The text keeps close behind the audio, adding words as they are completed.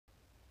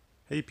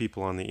Hey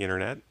people on the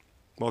internet,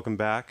 welcome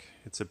back.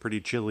 It's a pretty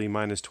chilly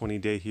 -20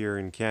 day here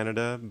in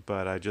Canada,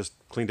 but I just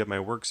cleaned up my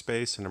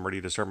workspace and I'm ready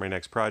to start my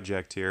next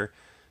project here.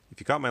 If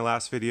you caught my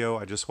last video,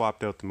 I just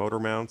swapped out the motor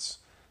mounts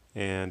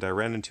and I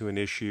ran into an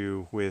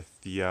issue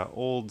with the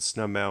old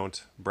snub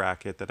mount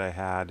bracket that I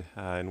had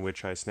in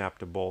which I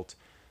snapped a bolt.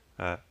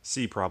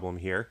 C problem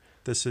here.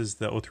 This is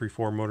the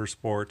 034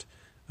 Motorsport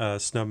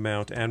snub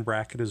mount and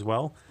bracket as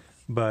well.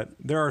 But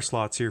there are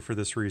slots here for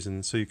this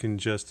reason, so you can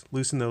just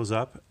loosen those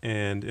up,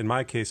 and in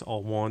my case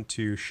I'll want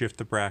to shift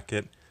the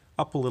bracket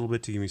up a little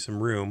bit to give me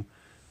some room.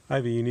 I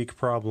have a unique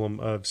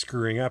problem of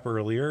screwing up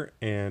earlier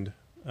and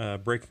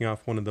breaking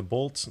off one of the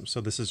bolts,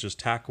 so this is just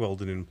tack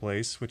welded in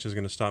place, which is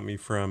going to stop me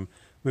from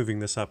moving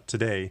this up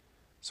today.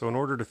 So in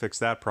order to fix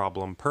that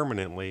problem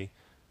permanently,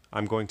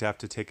 I'm going to have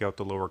to take out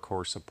the lower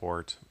core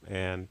support,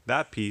 and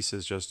that piece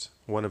is just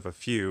one of a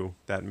few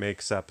that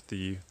makes up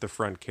the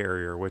front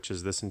carrier, which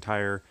is this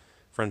entire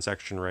front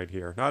section right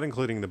here, not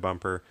including the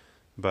bumper,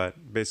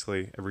 but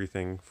basically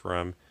everything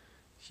from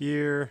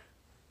here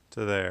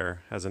to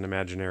there as an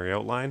imaginary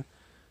outline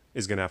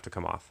is going to have to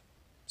come off.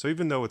 So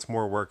even though it's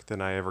more work than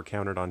I ever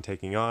counted on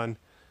taking on,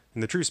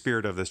 in the true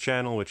spirit of this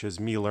channel, which is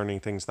me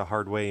learning things the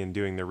hard way and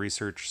doing the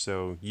research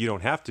so you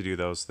don't have to do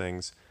those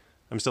things,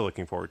 I'm still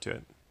looking forward to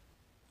it.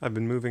 I've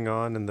been moving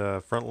on, and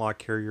the front lock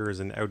carrier is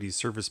in Audi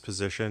service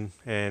position,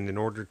 and in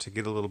order to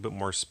get a little bit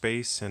more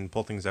space and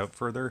pull things out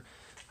further,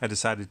 I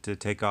decided to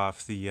take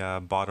off the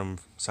bottom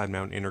side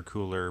mount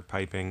intercooler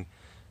piping,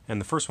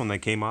 and the first one that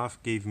came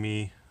off gave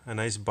me a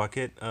nice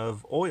bucket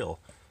of oil.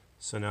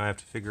 So now I have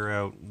to figure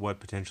out what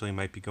potentially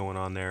might be going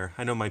on there.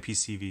 I know my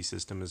PCV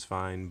system is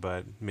fine,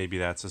 but maybe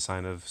that's a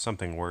sign of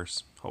something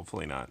worse.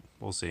 Hopefully not.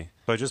 We'll see.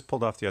 So I just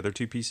pulled off the other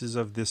two pieces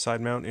of this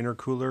side mount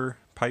intercooler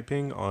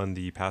piping on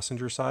the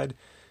passenger side.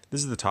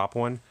 This is the top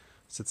one.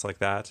 It sits like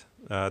that.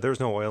 There's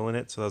no oil in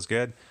it, so that's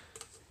good.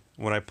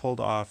 When I pulled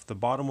off the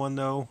bottom one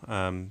though,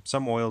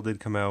 some oil did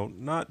come out,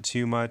 not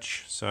too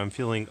much, so I'm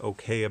feeling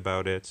okay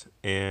about it,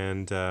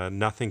 and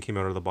nothing came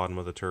out of the bottom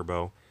of the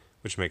turbo,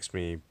 which makes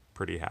me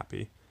pretty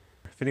happy.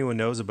 If anyone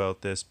knows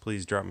about this,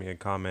 please drop me a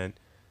comment,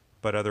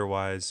 but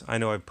otherwise, I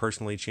know I've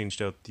personally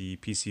changed out the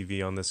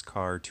PCV on this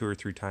car 2 or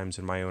 3 times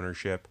in my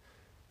ownership,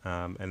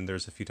 and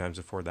there's a few times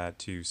before that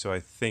too, so I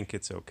think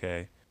it's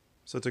okay.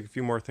 So I took a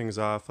few more things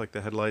off, like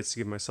the headlights, to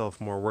give myself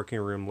more working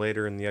room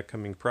later in the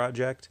upcoming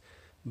project.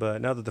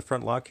 But now that the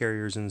front lock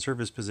carrier is in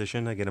service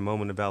position, I get a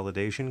moment of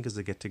validation because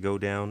I get to go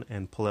down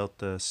and pull out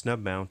the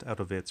snub mount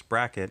out of its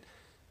bracket,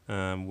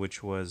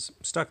 which was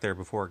stuck there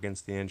before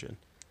against the engine.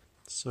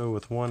 So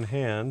with one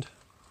hand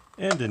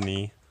and a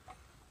knee,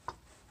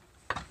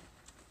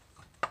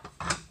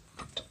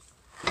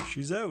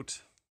 she's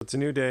out. It's a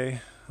new day.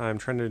 I'm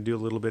trying to do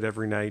a little bit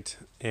every night,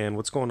 and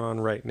what's going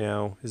on right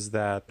now is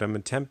that I'm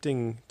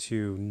attempting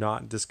to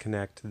not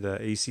disconnect the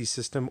AC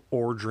system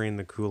or drain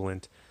the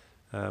coolant.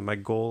 My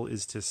goal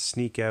is to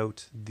sneak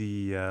out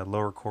the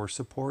lower core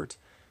support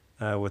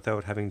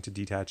without having to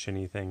detach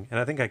anything, and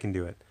I think I can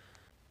do it.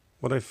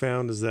 What I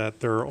found is that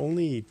there are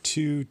only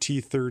 2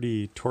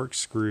 T30 Torx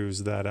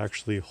screws that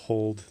actually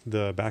hold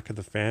the back of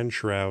the fan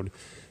shroud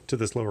to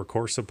this lower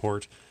core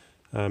support.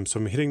 So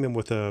I'm hitting them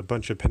with a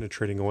bunch of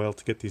penetrating oil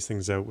to get these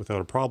things out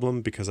without a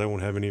problem, because I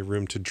won't have any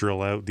room to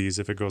drill out these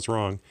if it goes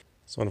wrong.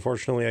 So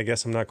unfortunately, I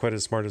guess I'm not quite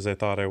as smart as I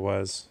thought I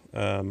was.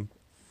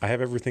 I have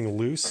everything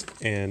loose,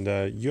 and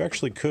you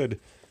actually could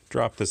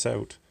drop this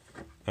out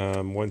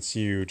once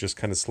you just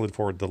kind of slid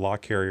forward the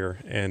lock carrier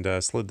and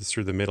slid this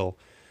through the middle.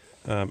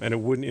 And it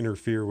wouldn't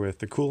interfere with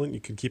the coolant.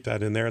 You could keep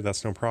that in there,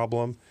 that's no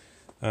problem.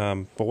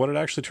 But what it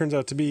actually turns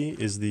out to be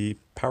is the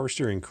power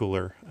steering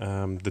cooler.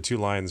 The 2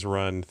 lines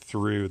run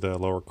through the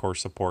lower core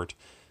support,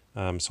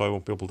 so I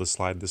won't be able to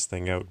slide this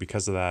thing out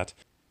because of that.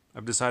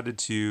 I've decided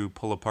to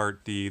pull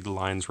apart the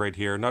lines right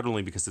here, not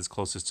only because it's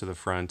closest to the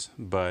front,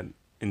 but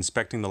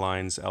inspecting the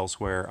lines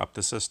elsewhere up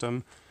the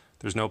system,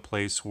 there's no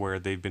place where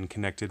they've been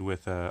connected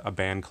with a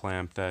band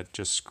clamp that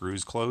just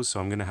screws closed, so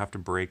I'm going to have to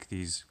break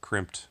these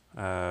crimped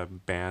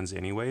bands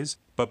anyways.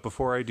 But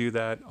before I do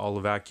that, I'll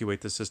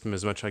evacuate the system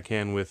as much as I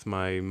can with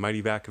my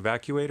Mighty Vac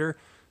evacuator.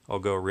 I'll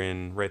go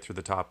in right through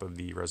the top of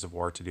the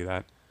reservoir to do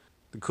that.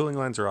 The cooling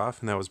lines are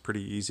off, and that was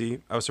pretty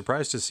easy. I was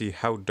surprised to see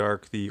how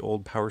dark the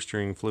old power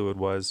steering fluid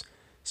was.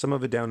 Some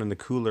of it down in the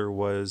cooler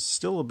was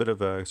still a bit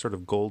of a sort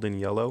of golden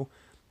yellow,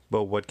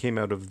 but what came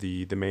out of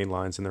the main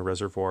lines in the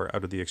reservoir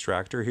out of the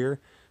extractor here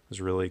was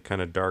really kind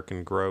of dark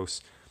and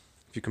gross.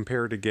 If you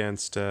compare it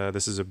against,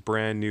 this is a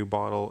brand new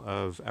bottle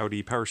of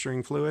Audi power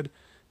steering fluid.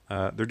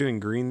 They're doing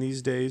green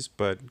these days,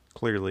 but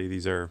clearly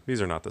these are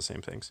not the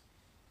same things.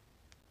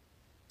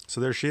 So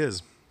there she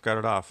is, got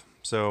it off.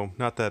 So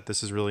not that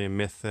this is really a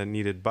myth that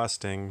needed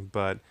busting,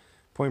 but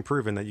point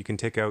proven that you can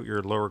take out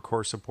your lower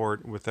core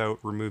support without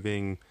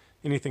removing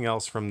anything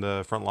else from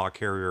the front lock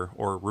carrier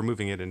or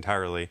removing it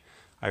entirely.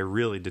 I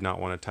really did not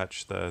want to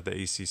touch the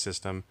AC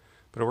system,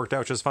 but it worked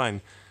out just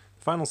fine.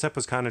 The final step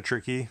was kind of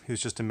tricky. It was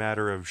just a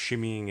matter of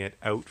shimmying it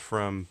out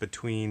from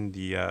between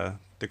the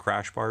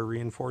crash bar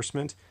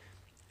reinforcement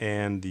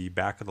and the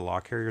back of the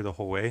lock carrier the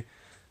whole way.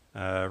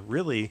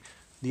 Really,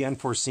 The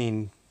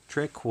unforeseen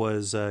trick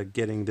was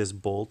getting this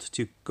bolt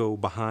to go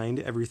behind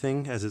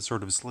everything as it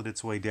sort of slid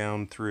its way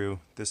down through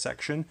this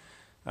section,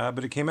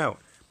 but it came out.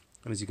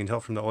 And as you can tell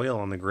from the oil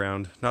on the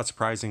ground, not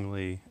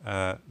surprisingly,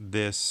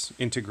 this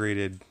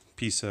integrated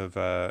piece of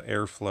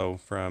airflow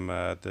from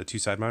the two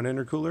side mount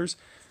intercoolers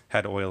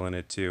had oil in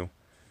it too.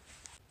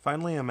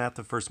 Finally, I'm at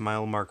the first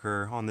mile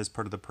marker on this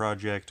part of the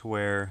project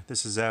where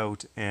this is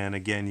out, and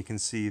again you can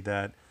see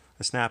that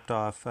I snapped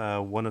off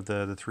one of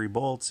the three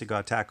bolts. It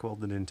got tack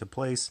welded into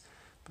place,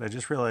 but I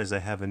just realized I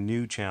have a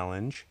new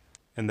challenge,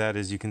 and that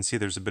is you can see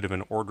there's a bit of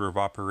an order of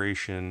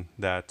operation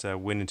that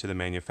went into the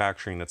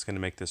manufacturing that's going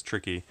to make this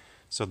tricky.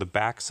 So the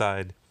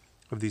backside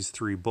of these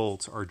three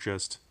bolts are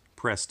just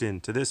pressed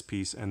into this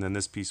piece, and then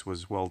this piece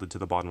was welded to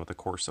the bottom of the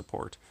core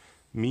support.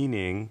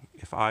 Meaning,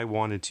 if I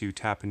wanted to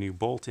tap a new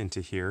bolt into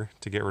here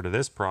to get rid of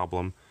this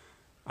problem,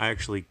 I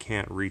actually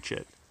can't reach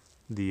it.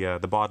 The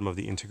bottom of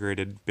the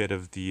integrated bit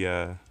of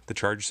the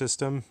charge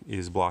system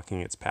is blocking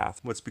its path.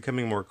 What's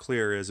becoming more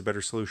clear is a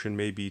better solution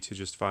may be to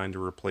just find a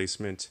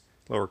replacement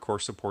lower core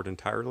support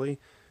entirely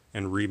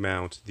and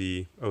remount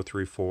the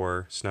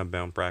 034 snub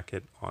mount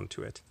bracket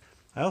onto it.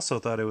 I also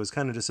thought it was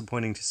kind of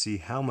disappointing to see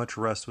how much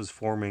rust was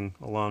forming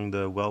along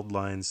the weld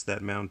lines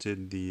that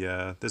mounted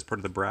the this part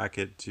of the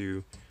bracket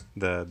to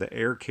the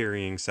air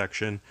carrying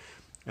section.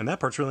 And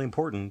that part's really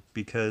important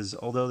because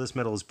although this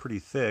metal is pretty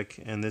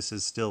thick and this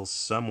is still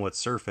somewhat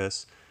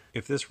surface,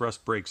 if this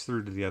rust breaks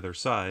through to the other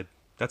side,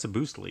 that's a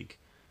boost leak.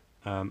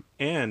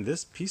 And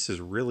this piece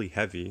is really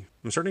heavy.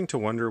 I'm starting to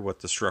wonder what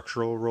the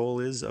structural role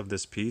is of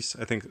this piece.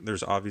 I think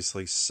there's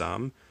obviously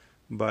some,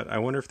 but I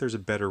wonder if there's a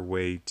better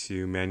way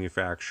to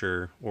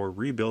manufacture or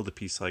rebuild a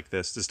piece like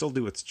this to still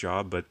do its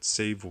job but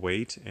save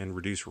weight and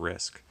reduce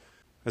risk.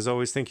 As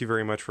always, thank you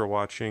very much for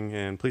watching,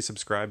 and please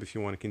subscribe if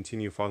you want to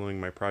continue following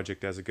my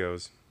project as it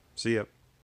goes. See ya.